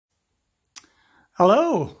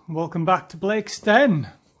Hello, welcome back to Blake's Den.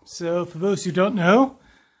 So for those who don't know,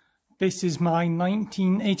 this is my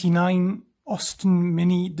 1989 Austin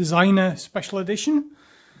Mini Designer Special Edition,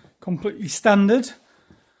 completely standard,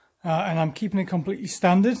 and I'm keeping it completely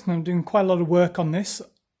standard, and I'm doing quite a lot of work on this.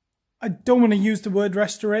 I don't want to use the word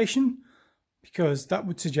restoration because that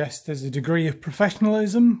would suggest there's a degree of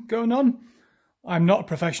professionalism going on. I'm not a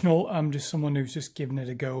professional, I'm just someone who's just giving it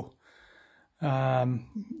a go. And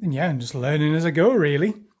yeah, I'm just learning as I go,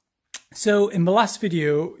 really. So in the last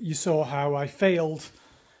video, you saw how I failed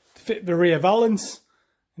to fit the rear valance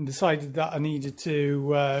and decided that I needed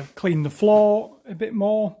to clean the floor a bit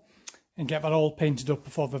more and get that all painted up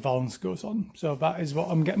before the valance goes on. So that is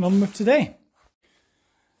what I'm getting on with today.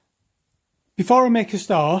 Before I make a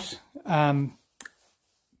start, can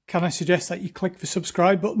I suggest that you click the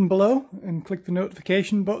subscribe button below and click the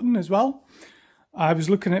notification button as well? I was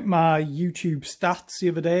looking at my YouTube stats the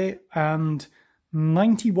other day, and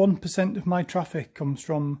 91% of my traffic comes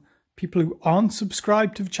from people who aren't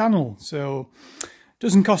subscribed to the channel. So it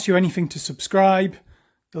doesn't cost you anything to subscribe.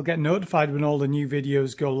 You'll get notified when all the new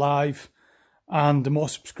videos go live. And the more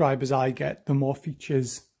subscribers I get, the more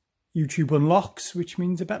features YouTube unlocks, which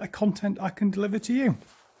means the better content I can deliver to you.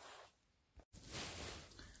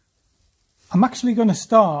 I'm actually going to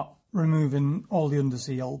start removing all the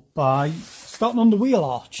underseal by starting on the wheel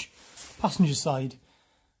arch, passenger side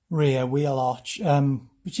rear wheel arch,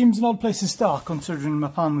 which seems an odd place to start considering my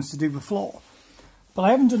plan was to do the floor. But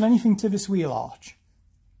I haven't done anything to this wheel arch.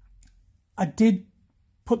 I did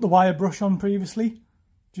put the wire brush on previously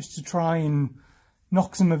just to try and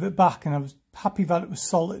knock some of it back, and I was happy that it was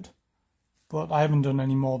solid, but I haven't done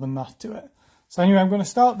any more than that to it. So anyway, I'm going to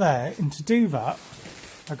start there, and to do that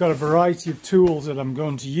I've got a variety of tools that I'm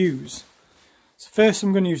going to use. So first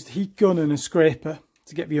I'm going to use the heat gun and a scraper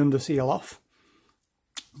to get the underseal off.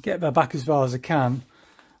 Get that back as far as I can.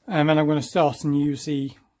 And then I'm going to start and use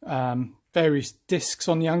the various discs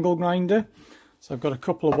on the angle grinder. So I've got a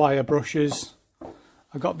couple of wire brushes.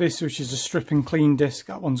 I've got this, which is a strip and clean disc.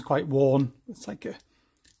 That one's quite worn. It's like a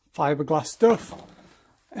fiberglass stuff.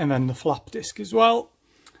 And then the flap disc as well.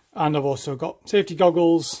 And I've also got safety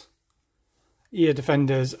goggles, ear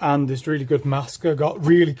defenders, and this really good mask I got,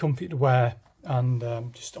 really comfy to wear, and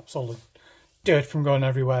just stops all the dirt from going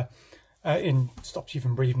everywhere, stops you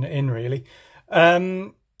from breathing it in, really.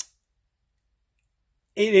 It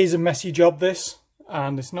is a messy job, this,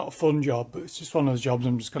 and it's not a fun job, but it's just one of those jobs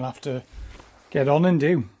I'm just going to have to get on and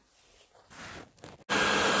do.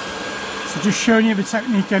 So just showing you the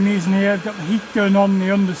technique I'm using here. I've got the heat gun on the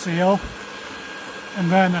underseal, and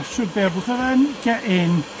then I should be able to then get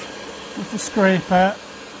in with the scraper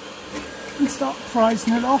and start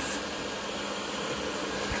prising it off.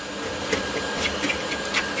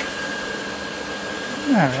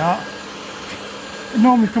 There we are. It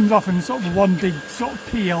normally comes off in sort of one big sort of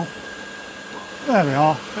peel. There we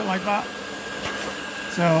are, a bit like that.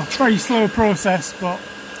 So very slow process, but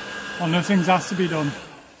one of those things has to be done.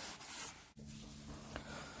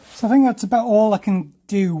 So I think that's about all I can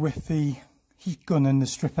do with the heat gun and the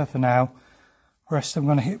stripper for now. The rest I'm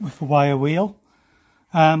going to hit with the wire wheel.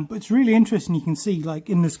 But it's really interesting. You can see, like,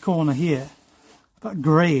 in this corner here, that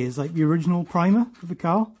grey is like the original primer for the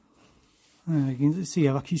car. You can see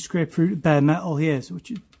I've actually scraped through the bare metal here, so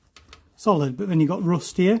which is solid. But then you've got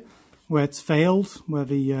rust here where it's failed, where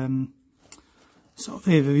the sort of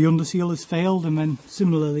here the underseal has failed, and then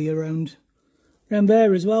similarly around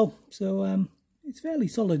there as well. So it's fairly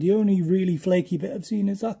solid. The only really flaky bit I've seen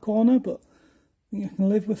is that corner, but I think I can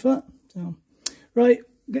live with that. So right,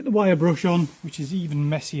 get the wire brush on, which is even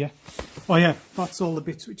messier. Oh yeah, that's all the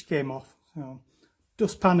bits which came off. So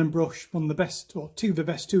dustpan and brush, one of the best, or two of the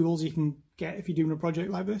best tools you can get if you're doing a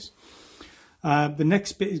project like this. The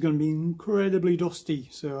next bit is going to be incredibly dusty,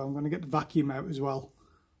 so I'm going to get the vacuum out as well.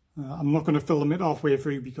 I'm not going to film it halfway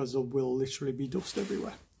through because there will literally be dust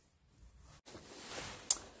everywhere.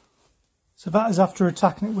 So that is after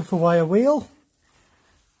attacking it with a wire wheel.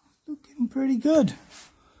 Looking pretty good.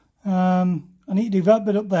 I need to do that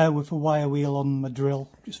bit up there with a wire wheel on my drill,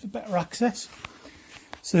 just for better access.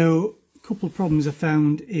 So a couple of problems I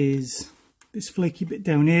found is this flaky bit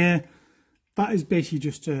down here. That is basically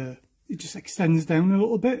just it just extends down a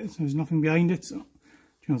little bit, so there's nothing behind it. So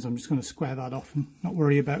I'm just going to square that off and not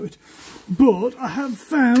worry about it. But I have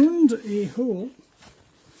found a hole.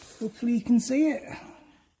 Hopefully you can see it.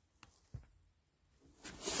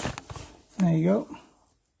 There you go.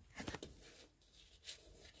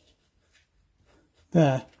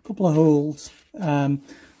 There, a couple of holes. And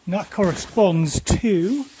that corresponds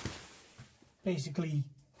to basically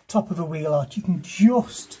top of the wheel arch. You can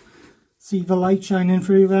just see the light shining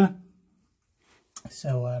through there.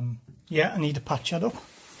 So yeah, I need to patch that up.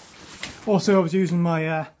 Also, I was using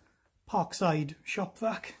my Parkside shop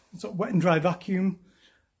vac. It's a wet and dry vacuum.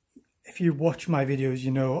 If you watch my videos,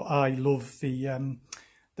 you know I love the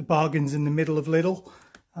bargains in the middle of Lidl,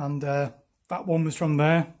 and that one was from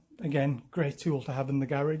there. Again, great tool to have in the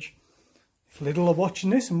garage. If Lidl are watching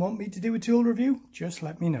this and want me to do a tool review, just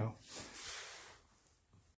let me know.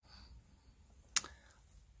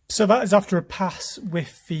 So that is after a pass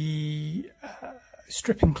with the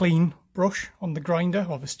strip and clean brush on the grinder,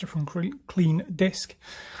 or the strip and clean disc,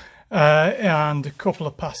 and a couple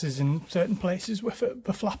of passes in certain places with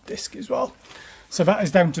the flap disc as well. So that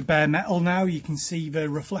is down to bare metal now. You can see the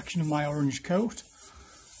reflection of my orange coat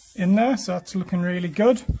in there, so that's looking really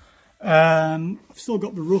good. I've still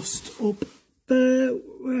got the rust up there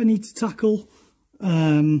where I need to tackle.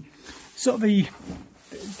 Sort of the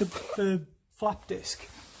flap disc.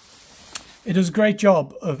 It does a great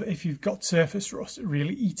job of, if you've got surface rust, it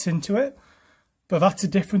really eats into it. But that's the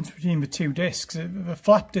difference between the two discs. The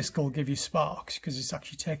flap disc will give you sparks because it's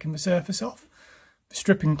actually taking the surface off. The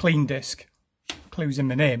strip and clean disc, clues in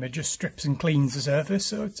the name, it just strips and cleans the surface.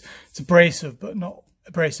 So it's abrasive, but not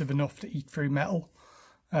abrasive enough to eat through metal,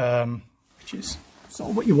 which is sort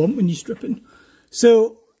of what you want when you're stripping.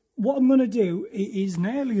 So what I'm going to do, it is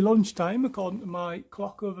nearly lunchtime according to my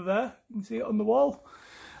clock over there. You can see it on the wall.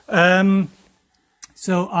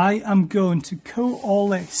 So I am going to coat all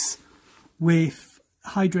this with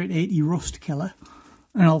Hydrate 80 Rust Killer,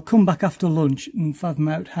 and I'll come back after lunch and fathom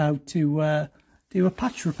out how to do a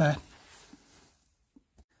patch repair.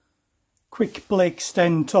 Quick Blake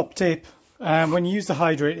Sten top tip. When you use the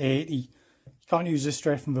Hydrate 80, you can't use this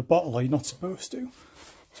straight from the bottle, or you're not supposed to. You're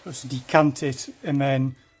supposed to decant it, and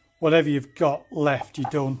then whatever you've got left you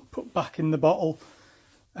don't put back in the bottle,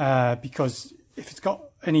 because if it's got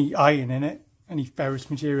any iron in it, any ferrous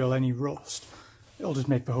material, any rust, it'll just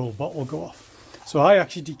make the whole bottle go off. So I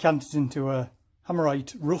actually decanted into a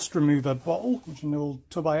Hammerite rust remover bottle, which is an old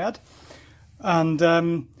tub I had, and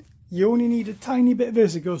you only need a tiny bit of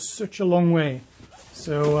this. It goes such a long way.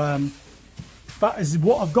 So that is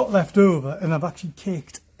what I've got left over, and I've actually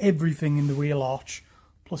caked everything in the wheel arch,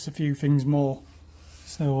 plus a few things more.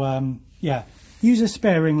 So yeah, use it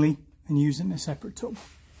sparingly and use it in a separate tub.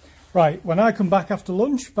 Right, when I come back after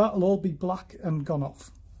lunch, that'll all be black and gone off.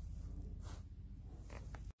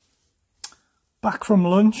 Back from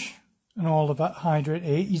lunch, and all of that Hydrate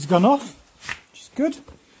 80's gone off, which is good.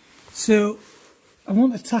 So I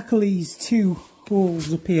want to tackle these two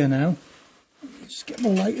holes up here now. Just get my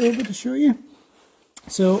light over to show you.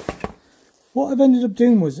 So what I've ended up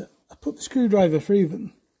doing was I put the screwdriver through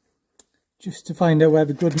them just to find out where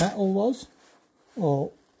the good metal was,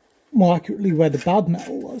 or more accurately where the bad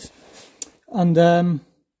metal was. And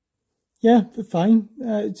yeah, they're fine.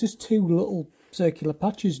 It's just two little circular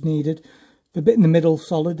patches needed. The bit in the middle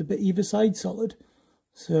solid, a bit either side solid.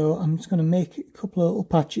 So I'm just going to make a couple of little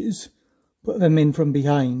patches, put them in from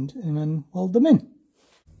behind, and then weld them in.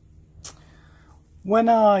 When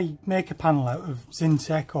I make a panel out of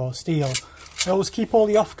Zinc or steel, I always keep all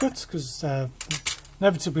the offcuts because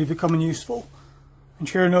inevitably they're becoming useful. And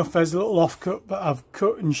sure enough, there's a little offcut that I've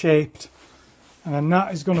cut and shaped, and then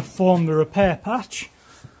that is going to form the repair patch,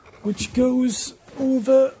 which goes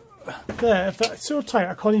over there. It's so tight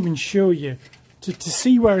I can't even show you. To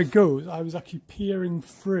see where it goes, I was actually peering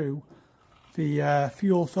through the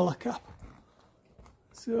fuel filler cap.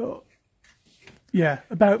 So yeah,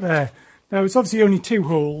 about there. Now it's obviously only two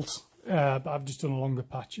holes, but I've just done a longer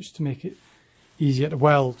patch just to make it easier to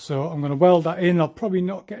weld. So I'm going to weld that in. I'll probably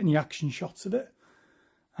not get any action shots of it,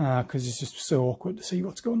 because it's just so awkward to see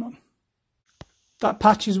what's going on. That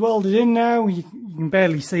patch is welded in now. You can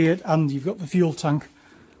barely see it, and you've got the fuel tank,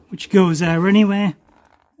 which goes there anyway.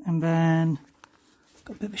 And then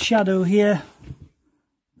got a bit of a shadow here.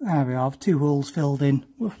 There we have two holes filled in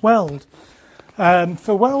with weld.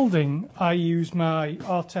 For welding, I use my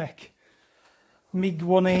Artec MiG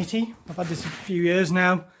 180. I've had this for a few years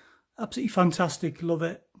now. Absolutely fantastic, love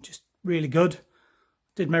it, just really good.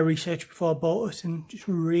 Did my research before I bought it and just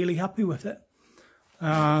really happy with it.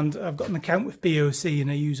 And I've got an account with BOC and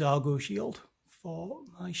I use Argo Shield for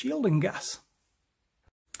my shielding gas.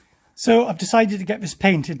 So I've decided to get this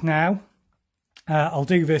painted now. I'll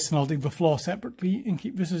do this and I'll do the floor separately and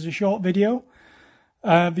keep this as a short video.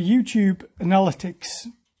 The YouTube analytics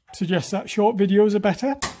suggest that short videos are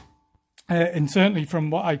better. And certainly from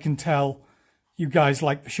what I can tell, you guys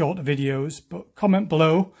like the shorter videos, but comment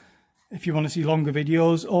below if you want to see longer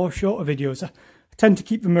videos or shorter videos. I tend to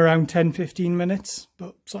keep them around 10-15 minutes,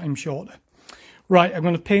 but sometimes shorter. Right, I'm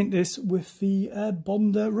going to paint this with the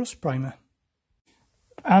Bonder Rust Primer.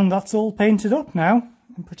 And that's all painted up now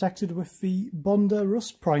and protected with the Bonder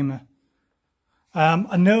rust primer.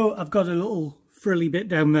 I know I've got a little frilly bit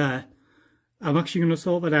down there. I'm actually going to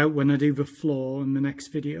sort that out when I do the floor in the next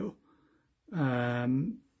video. I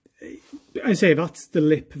say that's the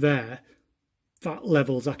lip there. That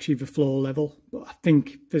level's actually the floor level, but I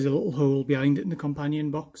think there's a little hole behind it in the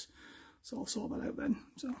companion box. So I'll sort that out then.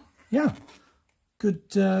 So yeah, good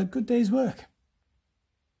day's work.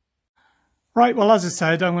 Right, well, as I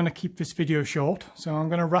said, I'm going to keep this video short, so I'm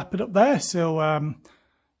going to wrap it up there. So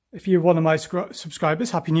if you're one of my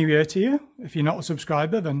subscribers, Happy New Year to you. If you're not a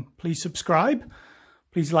subscriber, then please subscribe.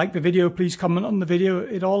 Please like the video, please comment on the video,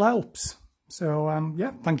 it all helps. So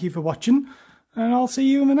yeah, thank you for watching, and I'll see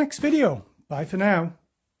you in the next video. Bye for now.